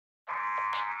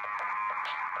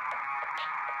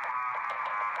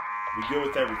We good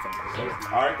with everything.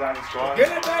 All right, guys, let's go on.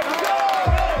 Get it, baby.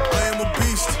 I am a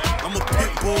beast. I'm a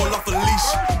pit bull off a leash.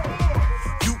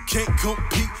 You can't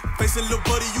compete. Facing little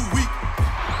buddy, you weak.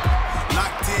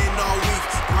 Locked in all week.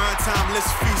 Grind time, let's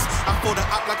feast. I fold the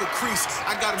op like a crease.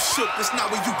 I got him shook. That's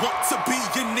not where you want to be.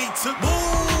 You need to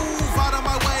move out of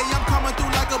my way. I'm coming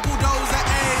through like a bulldozer.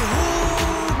 Ayy,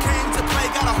 who came to play?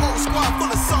 Got a whole squad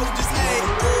full of soldiers. Ayy,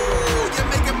 ooh,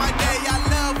 you're making my day. I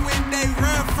love when they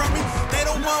run from me. They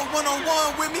don't want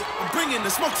one-on-one with me. I'm bringing the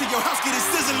smoke to your house. Get it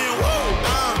sizzling. Whoa.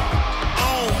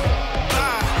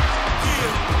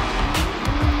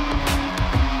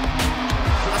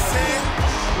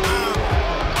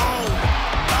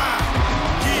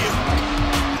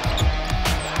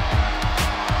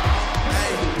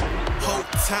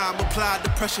 Time applied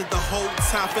the pressure the whole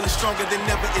time, feeling stronger than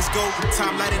ever. It's go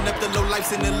time, lighting up the low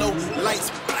lights and the low lights.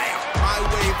 Blam! My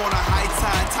wave on a high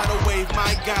tide, tidal wave.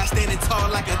 My guy standing tall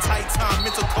like a titan,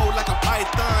 mental cold like a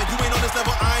python. You ain't on this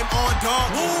level, I'm on dog.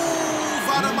 Move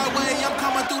out of my way, I'm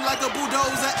coming through like a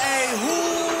bulldozer. Ayy,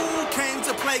 who came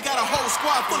to play? Got a whole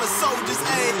squad full of soldiers.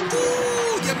 Ayy,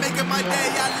 ooh, you're making my day.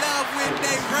 I love when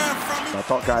they run from me. I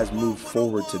thought guys moved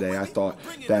forward today. I thought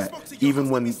that even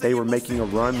when they were making a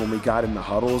run, when we got in the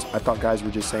huddles, I thought guys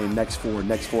were just saying next four,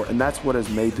 and that's what has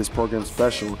made this program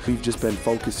special. We've just been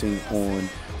focusing on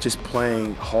just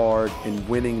playing hard and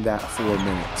winning that 4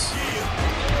 minutes.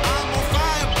 I'm on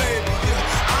fire, baby.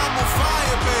 I'm on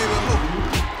fire, baby.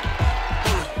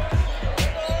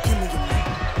 Give me your man.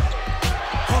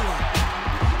 Hold on.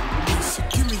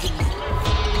 Give me your man.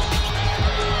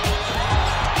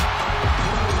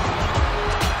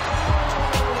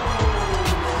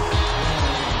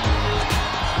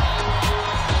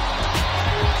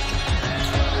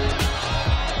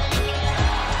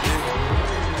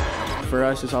 For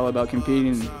us, it's all about competing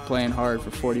and playing hard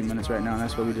for 40 minutes right now, and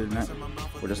that's what we did tonight.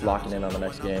 We're just locking in on the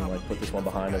next game, like put this one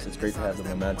behind us. It's great to have the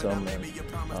momentum, and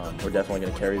we're definitely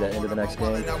going to carry that into the next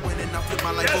game. That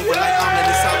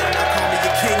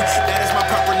is my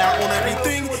proper now on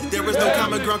everything. There is no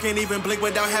common ground, can't even blink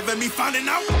without having me finding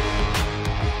out.